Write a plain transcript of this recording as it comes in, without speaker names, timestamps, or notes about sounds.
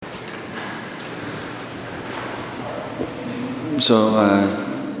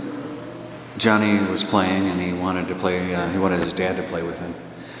Johnny was playing, and he wanted to play. He wanted his dad to play with him,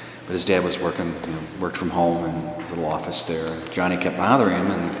 but his dad was working. Worked from home in his little office there. Johnny kept bothering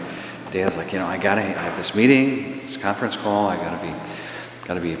him, and Dad's like, I have this meeting, this conference call. I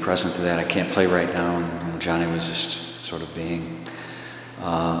gotta be present to that. I can't play right now. And Johnny was just sort of being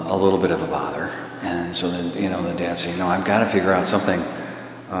a little bit of a bother. And so then, the dad said, I've got to figure out something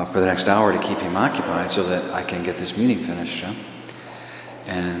for the next hour to keep him occupied so that I can get this meeting finished.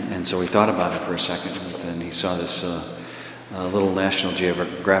 And so he thought about it for a second, and then he saw this little National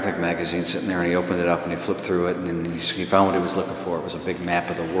Geographic magazine sitting there, and he opened it up and he flipped through it, and then he found what he was looking for. It was a big map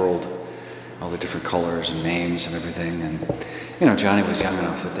of the world, all the different colors and names and everything. And Johnny was young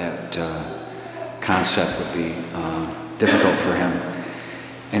enough that concept would be difficult for him.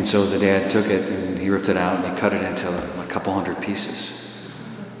 And so the dad took it and he ripped it out and he cut it into a couple hundred pieces,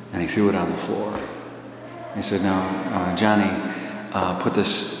 and he threw it on the floor. He said, "Now, Johnny, put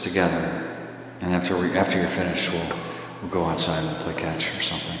this together, and after you're finished, we'll go outside and we'll play catch or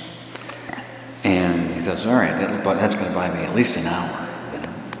something." And he says, "All right, but that's going to buy me at least an hour."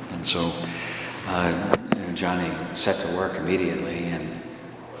 And so Johnny set to work immediately,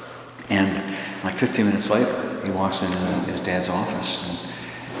 and like 15 minutes later, he walks into his dad's office,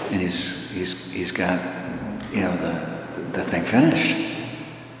 and he's got the thing finished.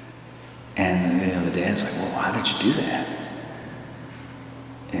 And the dad's like, "Well, how did you do that?"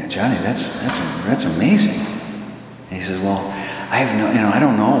 "Johnny, that's amazing." And he says, "Well, I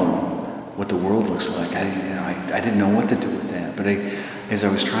don't know what the world looks like. I didn't know what to do with that. But as I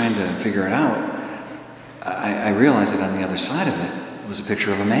was trying to figure it out, I realized that on the other side of it was a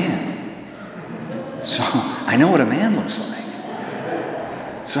picture of a man. So I know what a man looks like.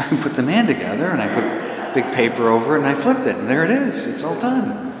 So I put the man together, and I put big paper over it, and I flipped it, and there it is. It's all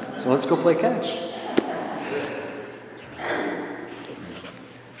done. So let's go play catch."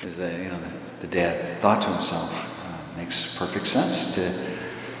 As the dad thought to himself, makes perfect sense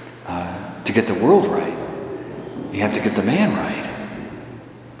to get the world right. You have to get the man right?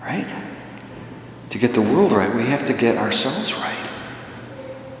 To get the world right, we have to get ourselves right.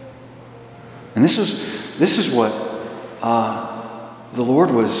 And this is what the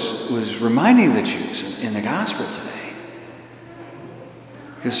Lord was reminding the Jews in the gospel today.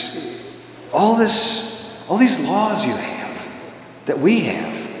 Because all these laws you have, that we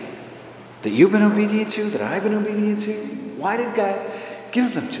have, that you've been obedient to, that I've been obedient to, why did God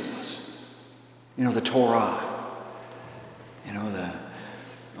give them to us? The Torah,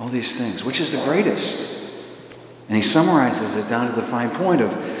 all these things, which is the greatest? And he summarizes it down to the fine point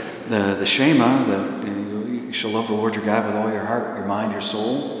of the Shema, you shall love the Lord your God with all your heart, your mind, your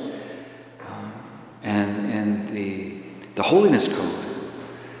soul, and the holiness code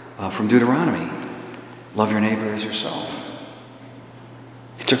from Deuteronomy, love your neighbor as yourself.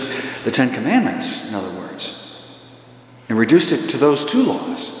 He took the Ten Commandments, in other words, and reduced it to those two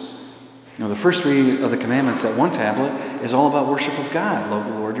laws. The first three of the commandments, that one tablet, is all about worship of God. Love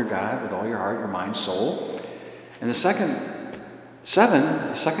the Lord your God with all your heart, your mind, soul. And the second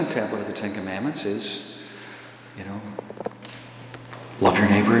tablet of the Ten Commandments is, love your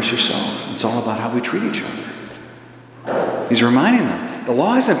neighbor as yourself. It's all about how we treat each other. He's reminding them, the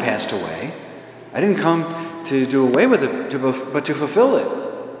law hasn't passed away. I didn't come to do away with it, but to fulfill it.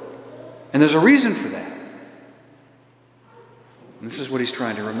 And there's a reason for that. And this is what he's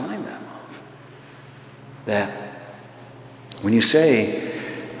trying to remind them of. That when you say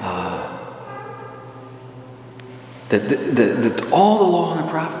that all the law and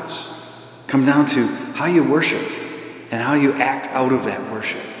the prophets come down to how you worship and how you act out of that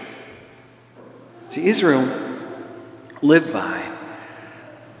worship. See, Israel lived by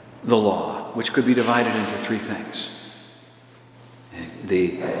the law, which could be divided into three things.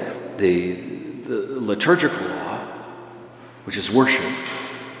 The liturgical law, which is worship,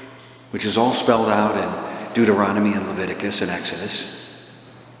 which is all spelled out in Deuteronomy and Leviticus and Exodus.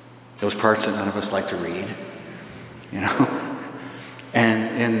 Those parts that none of us like to read,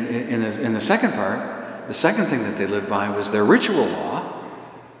 And in the second part, the second thing that they lived by was their ritual law.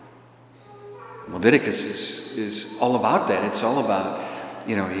 Leviticus is all about that. It's all about,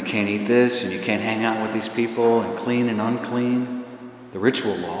 you can't eat this and you can't hang out with these people and clean and unclean, the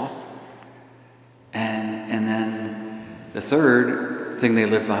ritual law. And then the third thing they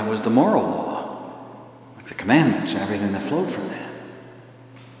lived by was the moral law, like the commandments and everything that flowed from that.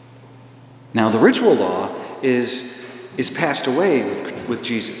 Now, the ritual law is passed away with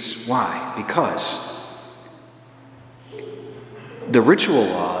Jesus. Why? Because the ritual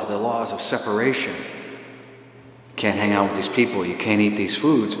law, the laws of separation, you can't hang out with these people, you can't eat these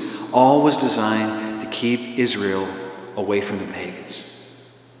foods, all was designed to keep Israel away from the pagans.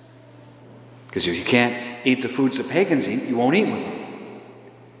 Because if you can't eat the foods the pagans eat, you won't eat with them.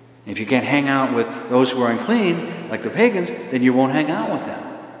 If you can't hang out with those who are unclean, like the pagans, then you won't hang out with them.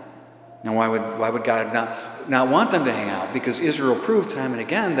 Now, why would God not want them to hang out? Because Israel proved time and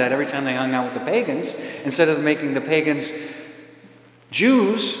again that every time they hung out with the pagans, instead of making the pagans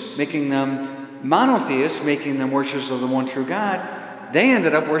Jews, making them monotheists, making them worshippers of the one true God, they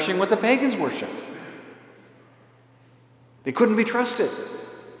ended up worshiping what the pagans worshipped. They couldn't be trusted.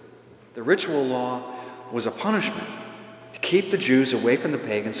 The ritual law was a punishment to keep the Jews away from the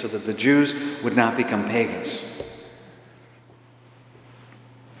pagans so that the Jews would not become pagans.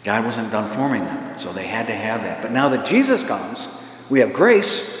 God wasn't done forming them, so they had to have that. But now that Jesus comes, we have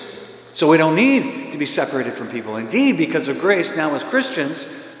grace, so we don't need to be separated from people. Indeed, because of grace, now as Christians,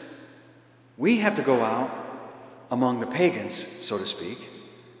 we have to go out among the pagans, so to speak,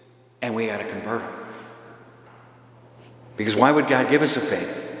 and we got to convert them. Because why would God give us a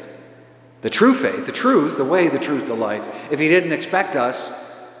faith? The true faith, the truth, the way, the truth, the life, if He didn't expect us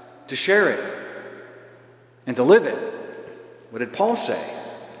to share it and to live it. What did Paul say?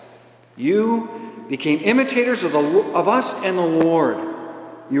 You became imitators of us and the Lord.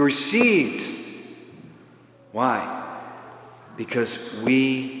 You received. Why? Because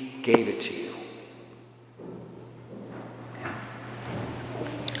we gave it to you.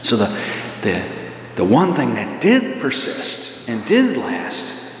 So the one thing that did persist and did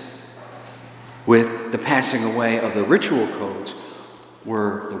last with the passing away of the ritual codes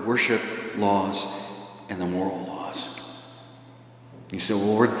were the worship laws and the moral laws. You say,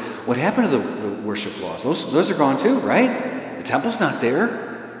 well, what happened to the worship laws? Those are gone too, right? The temple's not there.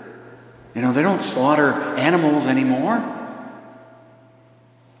 They don't slaughter animals anymore.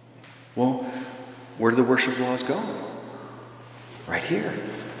 Well, where do the worship laws go? Right here.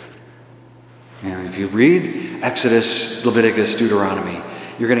 And if you read Exodus, Leviticus, Deuteronomy,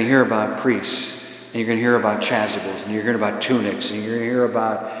 you're going to hear about priests, and you're going to hear about chasubles, and you're going to hear about tunics, and you're going to hear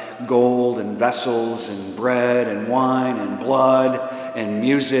about gold and vessels and bread and wine and blood and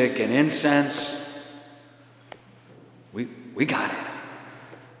music and incense. We got it.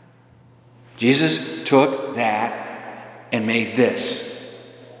 Jesus took that and made this.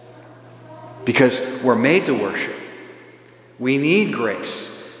 Because we're made to worship. We need grace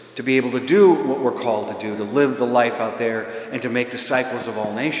to be able to do what we're called to do, to live the life out there and to make disciples of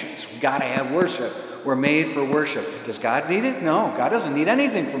all nations. We've got to have worship. We're made for worship. Does God need it? No, God doesn't need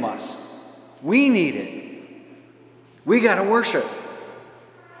anything from us. We need it. We got to worship.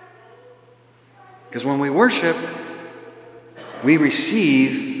 Because when we worship, we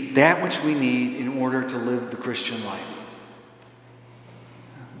receive that which we need in order to live the Christian life.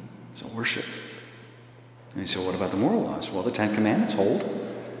 So worship. And you say, what about the moral laws? Well, the Ten Commandments hold.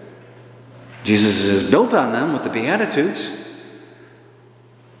 Jesus is built on them with the Beatitudes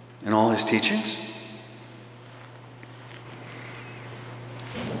and all His teachings.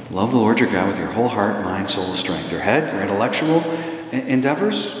 Love the Lord your God with your whole heart, mind, soul, strength. Your head, your intellectual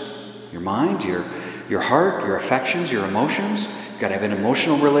endeavors, your mind, your heart, your affections, your emotions. You've got to have an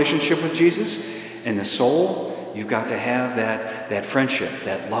emotional relationship with Jesus. And the soul, you've got to have that friendship,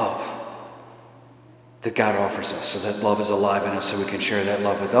 that love that God offers us. So that love is alive in us so we can share that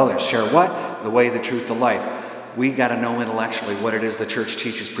love with others. Share what? The way, the truth, the life. We got to know intellectually what it is the church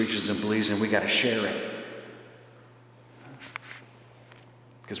teaches, preaches, and believes, and we got to share it.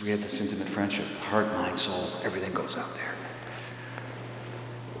 Because we have this intimate friendship. Heart, mind, soul, everything goes out there.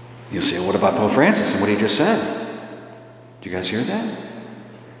 You'll say, what about Pope Francis and what he just said? Did you guys hear that?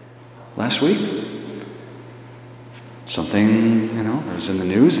 Last week? Something, there was in the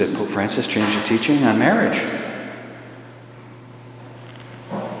news that Pope Francis changed the teaching on marriage.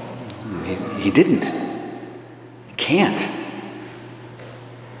 He didn't. He can't.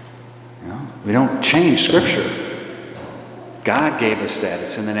 We don't change Scripture. God gave us that.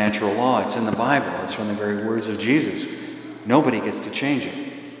 It's in the natural law. It's in the Bible. It's from the very words of Jesus. Nobody gets to change it.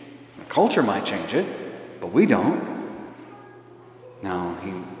 The culture might change it, but we don't. Now,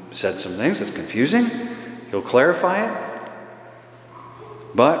 he said some things that's confusing. He'll clarify it.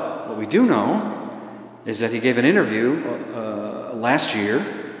 But what we do know is that he gave an interview last year,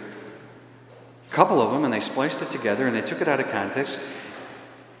 a couple of them, and they spliced it together and they took it out of context.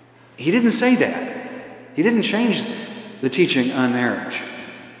 He didn't say that. He didn't change the teaching on marriage.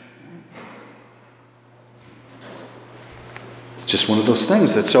 It's just one of those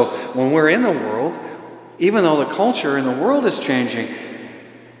things that so when we're in the world, even though the culture in the world is changing,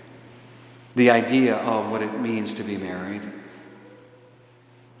 the idea of what it means to be married.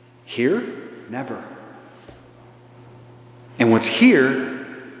 Here, never. And what's here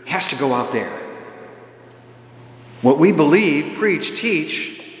has to go out there. What we believe, preach,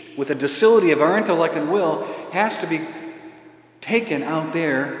 teach, with the docility of our intellect and will, has to be taken out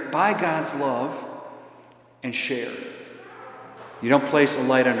there by God's love and shared. You don't place a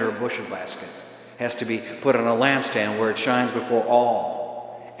light under a bushel basket. It has to be put on a lampstand where it shines before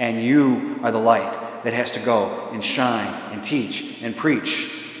all. And you are the light that has to go and shine and teach and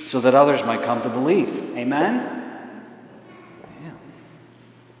preach so that others might come to believe. Amen? Yeah.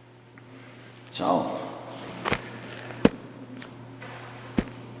 So,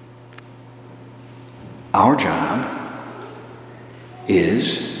 our job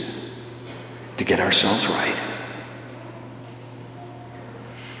is to get ourselves right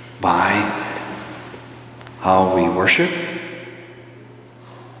by how we worship,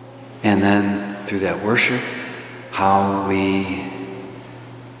 and then through that worship, how we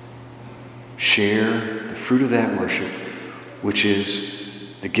share the fruit of that worship, which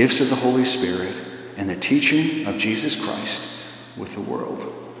is the gifts of the Holy Spirit and the teaching of Jesus Christ with the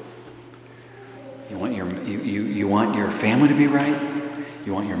world. You want your family to be right.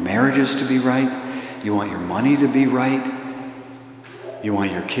 You want your marriages to be right. You want your money to be right. You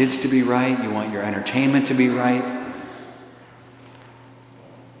want your kids to be right. You want your entertainment to be right.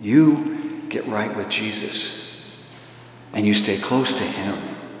 You get right with Jesus and you stay close to Him.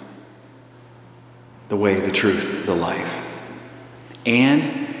 The way, the truth, the life.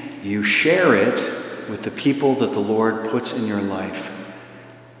 And you share it with the people that the Lord puts in your life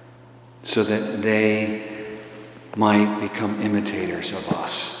so that they might become imitators of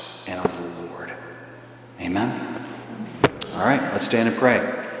us and of the Lord. Amen? All right, let's stand and pray.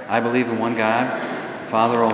 I believe in one God, Father Almighty.